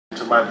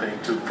my thing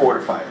to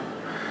fortify it.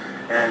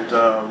 And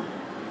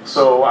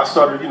so I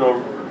started,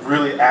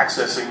 really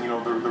accessing,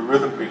 the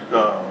rhythmic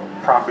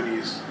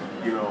properties,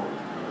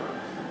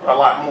 a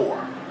lot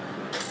more.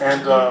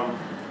 And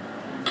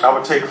I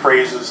would take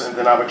phrases and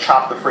then I would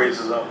chop the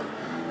phrases up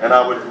and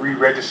I would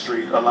re-register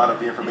a lot of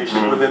the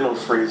information within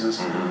those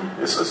phrases.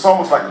 It's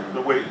almost like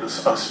the way a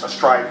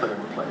stride player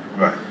would play.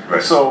 Right,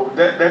 right. So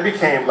that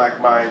became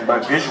like my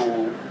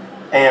visual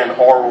and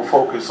oral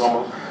focus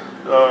almost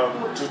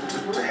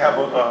to have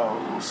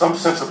some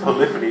sense of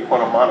polyphony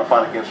on a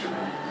monophonic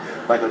instrument,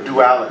 like a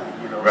duality,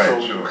 Right,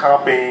 so sure.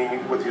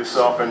 comping with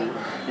yourself and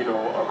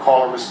a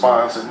call and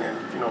response and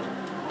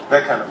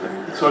that kind of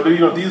thing. So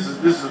these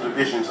are the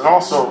visions, and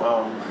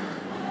also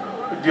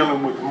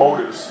dealing with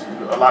motives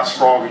a lot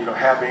stronger.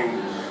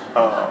 Having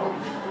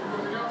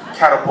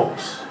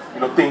catapults,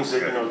 things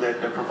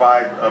that that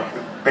provide a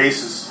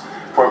basis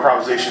for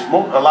improvisation.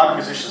 A lot of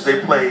musicians,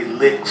 they play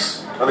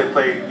licks or they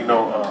play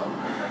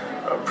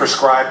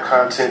prescribed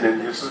content,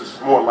 and it's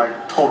more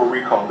like total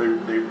recall.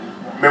 They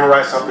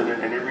memorize something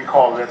and they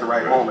recall it at the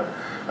right moment.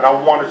 And I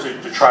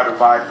wanted to try to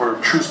vie for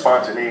true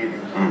spontaneity,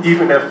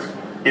 even if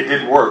it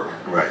didn't work.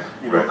 Right.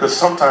 Because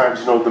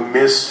sometimes the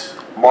missed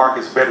mark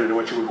is better than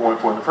what you were going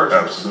for in the first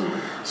place. Absolutely.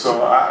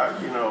 So I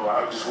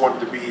just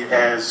wanted to be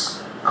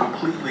as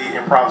completely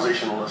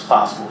improvisational as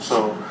possible.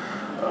 So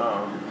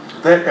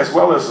that, as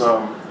well as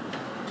a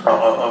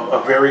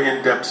very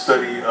in-depth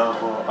study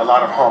of a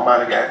lot of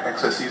harmonic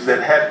accesses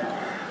that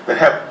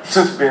have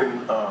since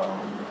been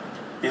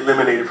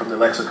eliminated from the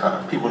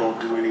lexicon. People don't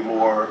do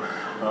anymore.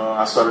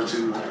 I started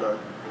to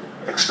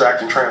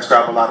extract and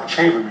transcribe a lot of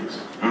chamber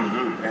music,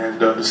 and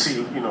to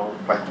see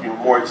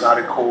more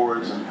exotic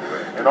chords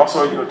and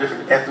also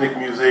different ethnic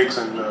musics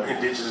and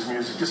indigenous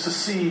music, just to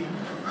see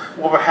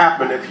what would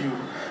happen if you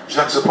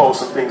juxtapose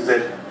some things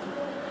that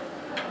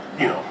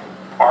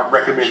are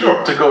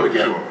recommended to go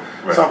together. Sure.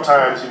 Right.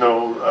 Sometimes the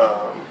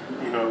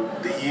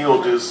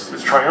yield is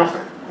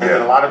triumphant, and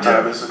then a lot of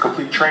times it's a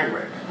complete train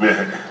wreck.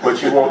 But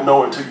you won't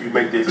know until you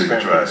make the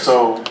experiment.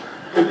 So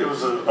it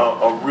was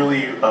a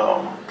really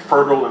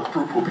fertile and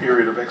fruitful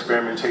period of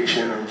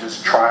experimentation and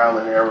just trial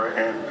and error,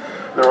 and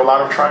there were a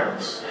lot of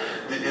triumphs.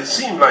 It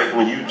seemed like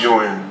when you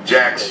joined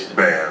Jack's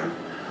band,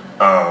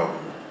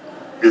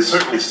 it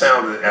certainly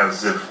sounded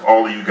as if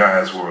all of you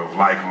guys were of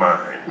like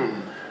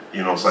mind.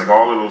 It's like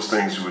all of those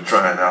things you were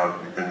trying out,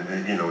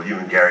 and you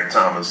and Gary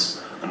Thomas,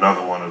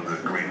 another one of the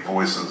great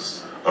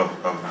voices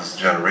of this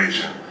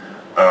generation.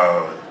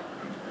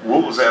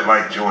 What was that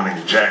like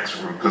joining Jack's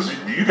group? Because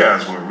you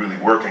guys were really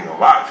working a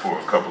lot for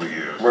a couple of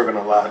years. Working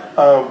a lot.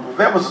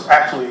 That was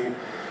actually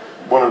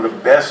one of the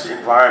best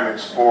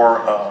environments for,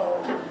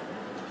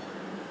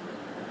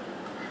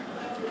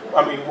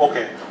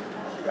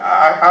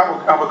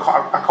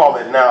 I call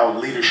it now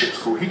leadership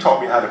school. He taught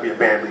me how to be a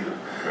band leader.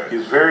 Right. He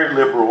was very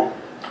liberal.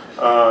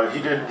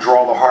 He didn't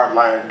draw the hard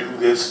line, do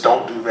this,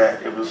 don't do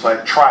that. It was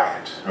like, try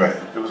it. Right.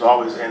 It was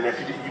always, and if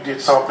you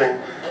did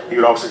something, he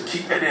would always say,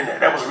 keep that in there.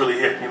 That was really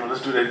hip.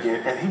 Let's do that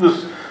again. And he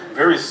was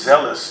very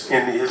zealous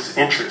in his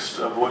interest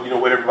of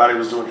what everybody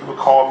was doing. He would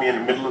call me in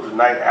the middle of the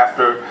night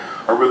after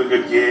a really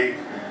good gig,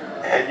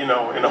 and in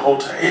the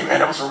hotel, hey man,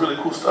 that was some really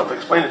cool stuff.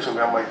 Explain it to me.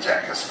 I'm like,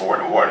 Jack, it's 4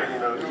 in the morning. He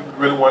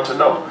really wanted to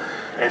know,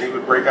 and he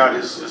would break out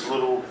his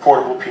little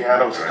portable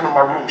piano and say, come to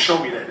my room, show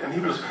me that. And he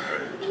was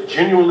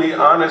genuinely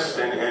honest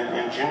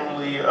and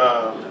genuinely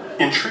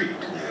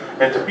intrigued,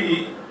 and to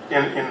be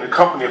in the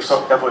company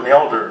of an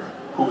elder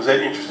who was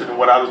that interested in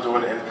what I was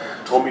doing and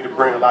told me to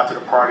bring a lot to the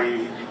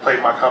party. He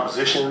played my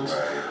compositions.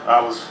 I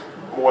was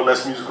more or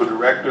less musical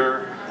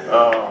director.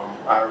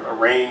 I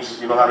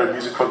arranged a lot of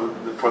music for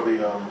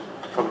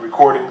the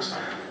recordings.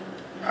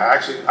 I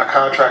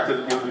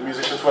contracted the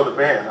musicians for the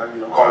band. I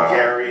called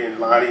Gary and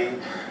Lonnie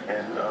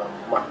and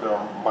Michael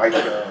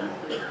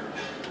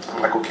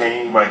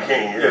Caine. Mike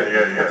Caine,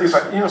 yeah. Things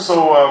like,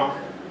 so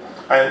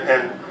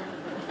and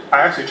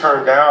I actually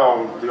turned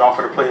down the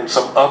offer to play in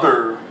some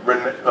other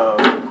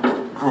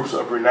groups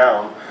of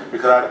renown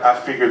because I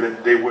figured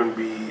that they wouldn't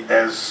be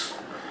as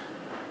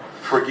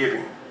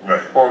forgiving,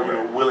 or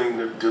willing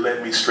to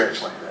let me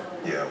stretch like that.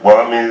 Yeah. Well,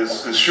 I mean,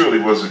 it surely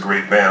was a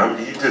great band. I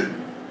mean, you did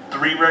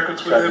 3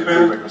 records with that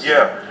band. 3 records.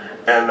 Yeah,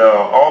 and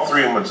all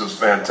 3 of them are just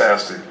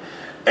fantastic.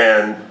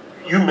 And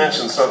you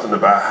mentioned something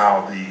about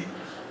how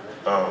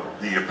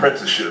the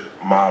apprenticeship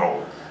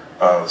model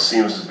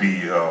seems to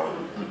be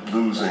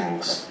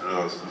losing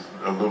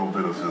a little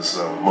bit of its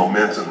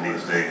momentum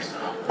these days.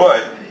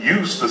 But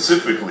you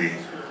specifically,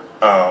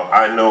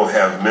 I know,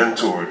 have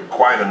mentored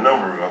quite a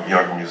number of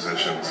younger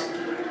musicians.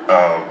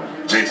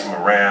 Jason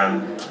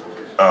Moran,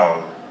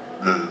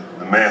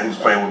 the man who's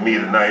playing with me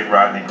tonight,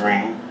 Rodney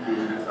Green,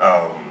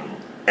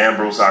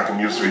 Ambrose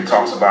Akamusri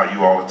talks about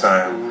you all the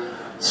time.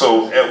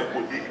 So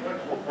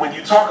when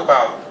you talk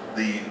about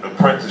the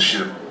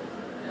apprenticeship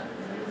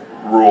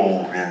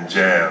role in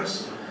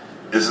jazz,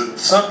 is it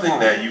something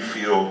that you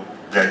feel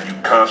that you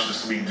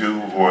consciously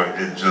do, or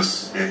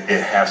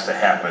it has to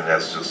happen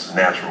as just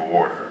natural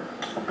order?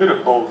 A bit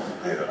of both.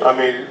 Yeah. I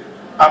mean,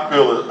 I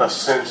feel a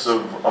sense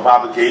of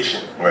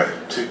obligation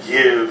to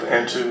give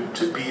and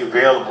to be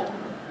available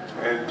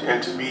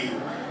and to be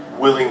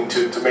willing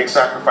to make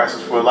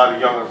sacrifices for a lot of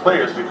younger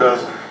players,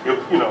 because the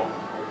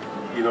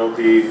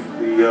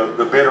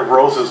bed of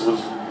roses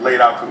was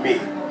laid out for me,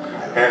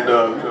 and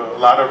a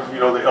lot of the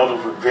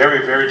elders were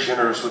very, very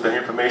generous with the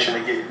information.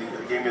 They gave me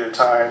the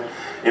time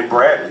in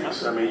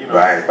Bradley's. I mean, you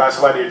buy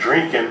somebody a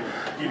drink, and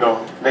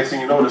next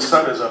thing you know, the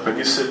sun is up, and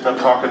you're sitting up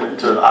talking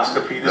to Oscar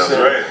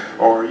Peterson,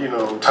 or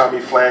Tommy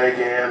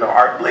Flanagan, or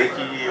Art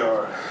Blakey,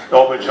 or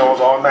Elvin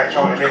Jones all night.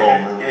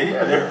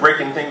 And they're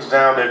breaking things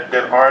down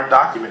that aren't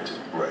documented.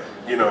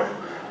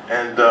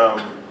 And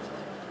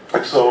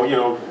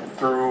so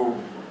through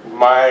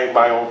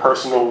my own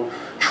personal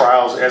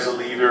trials as a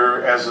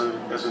leader, as a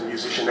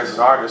musician, as an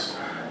artist,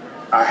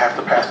 I have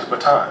to pass the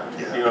baton,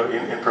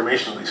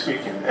 informationally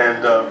speaking,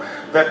 and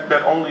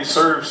that only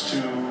serves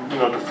to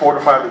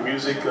fortify the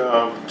music,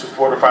 to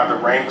fortify the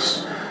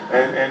ranks,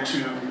 and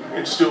to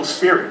instill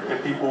spirit in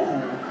people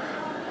who,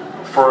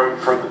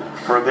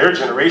 for their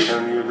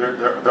generation,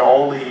 their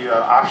only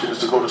option is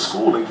to go to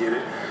school and get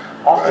it.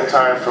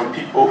 Oftentimes from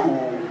people who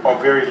are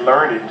very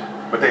learned,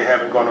 but they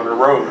haven't gone on the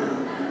road.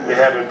 They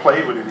haven't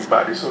played with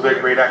anybody, so they're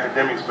great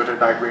academics, but they're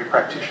not great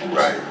practitioners.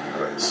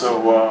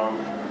 So,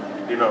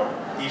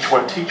 each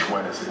one teach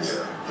one, as they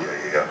say.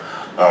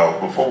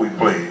 Before we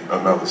play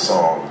another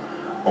song,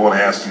 I want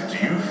to ask you, do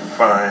you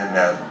find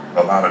that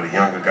a lot of the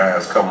younger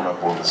guys coming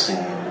up on the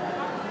scene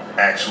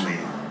actually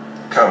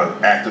kind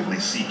of actively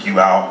seek you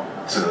out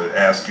to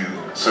ask you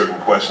certain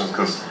questions?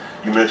 Because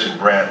you mentioned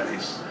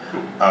Bradley's.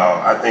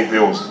 I think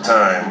there was a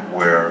time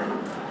where,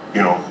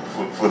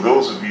 for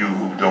those of you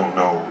who don't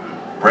know,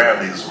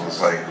 Bradley's was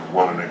like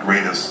one of the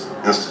greatest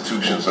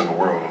institutions in the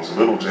world. It was a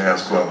little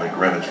jazz club in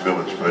Greenwich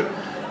Village, but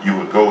you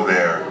would go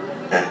there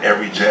and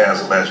every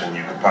jazz legend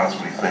you could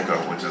possibly think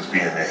of would just be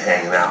in there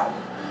hanging out.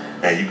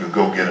 And you could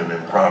go get an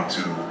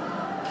impromptu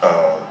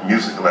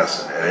music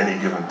lesson at any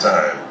given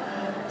time.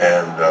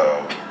 And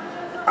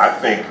I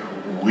think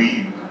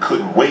we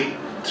couldn't wait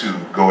to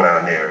go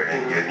down there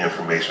and get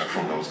information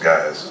from those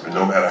guys,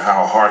 no matter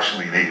how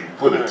harshly they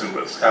put it to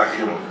us.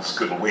 Just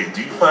couldn't wait.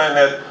 Do you find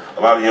that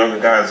a lot of younger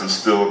guys are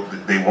still,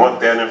 they want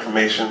that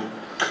information?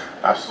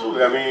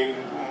 Absolutely. I mean,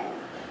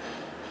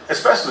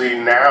 especially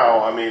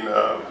now,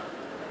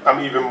 I'm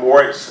even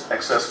more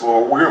accessible,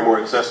 or we're more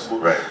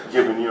accessible,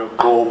 given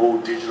global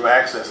digital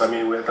access. I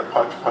mean, with the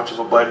punch of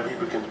a button,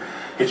 people can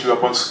hit you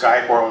up on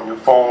Skype or on your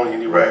phone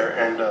anywhere,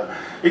 and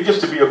it gets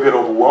to be a bit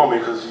overwhelming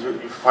because you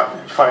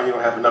find you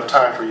don't have enough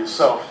time for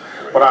yourself.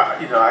 But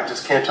I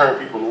just can't turn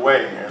people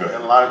away, and a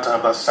lot of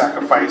times I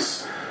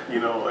sacrifice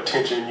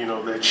attention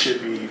that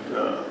should be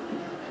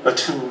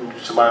attuned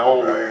to my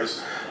own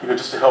wares,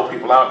 just to help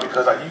people out,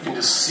 because you can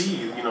just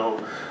see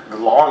the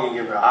longing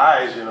in their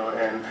eyes,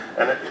 and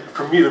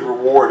for me the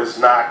reward is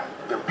not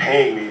them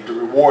paying me. The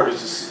reward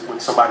is just when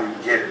somebody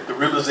get it, the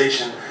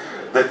realization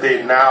that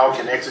they now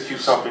can execute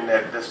something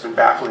that's been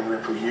baffling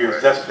them for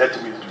years. That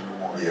to me is the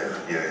reward.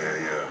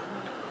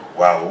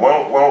 Wow.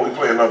 Why don't we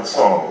play another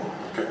song?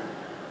 Okay.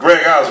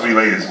 Greg Osby,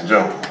 ladies and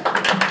gentlemen.